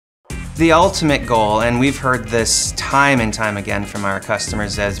The ultimate goal, and we've heard this time and time again from our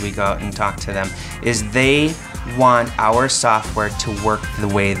customers as we go out and talk to them, is they want our software to work the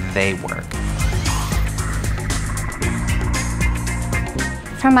way they work.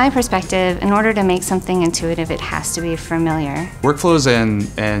 From my perspective, in order to make something intuitive, it has to be familiar. Workflows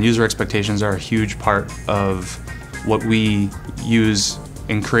and user expectations are a huge part of what we use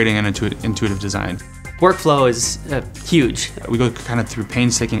in creating an intuitive design. Workflow is huge. We go kind of through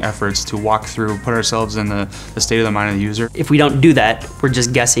painstaking efforts to walk through, put ourselves in the state of the mind of the user. If we don't do that, we're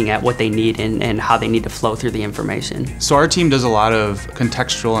just guessing at what they need and how they need to flow through the information. So our team does a lot of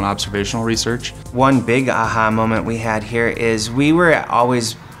contextual and observational research. One big aha moment we had here is we were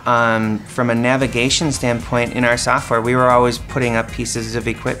always, from a navigation standpoint in our software, we were always putting up pieces of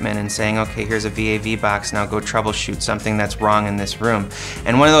equipment and saying, okay, here's a VAV box, now go troubleshoot something that's wrong in this room.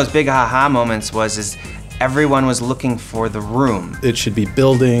 And one of those big aha moments is everyone was looking for the room. It should be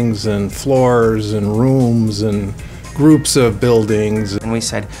buildings and floors and rooms and groups of buildings. And we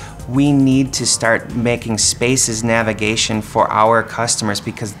said, we need to start making spaces navigation for our customers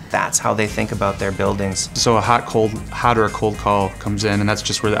because that's how they think about their buildings. So a hot or a cold call comes in, and that's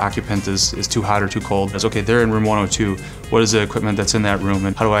just where the occupant is too hot or too cold. It's okay, they're in room 102. What is the equipment that's in that room,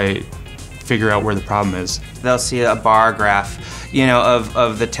 and how do I figure out where the problem is? They'll see a bar graph,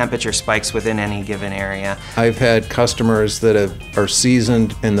 of the temperature spikes within any given area. I've had customers that are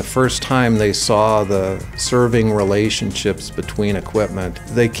seasoned, and the first time they saw the serving relationships between equipment,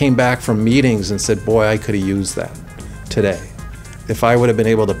 they came back from meetings and said, boy, I could have used that today. If I would have been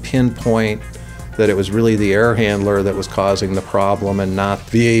able to pinpoint that it was really the air handler that was causing the problem and not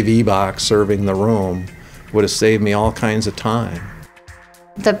the AV box serving the room, it would have saved me all kinds of time.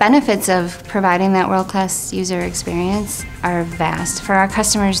 The benefits of providing that world-class user experience are vast. For our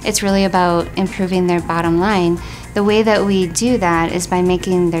customers, it's really about improving their bottom line. The way that we do that is by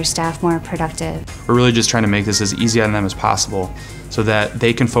making their staff more productive. We're really just trying to make this as easy on them as possible so that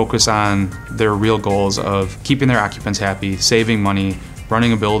they can focus on their real goals of keeping their occupants happy, saving money,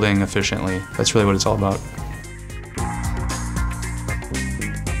 running a building efficiently. That's really what it's all about.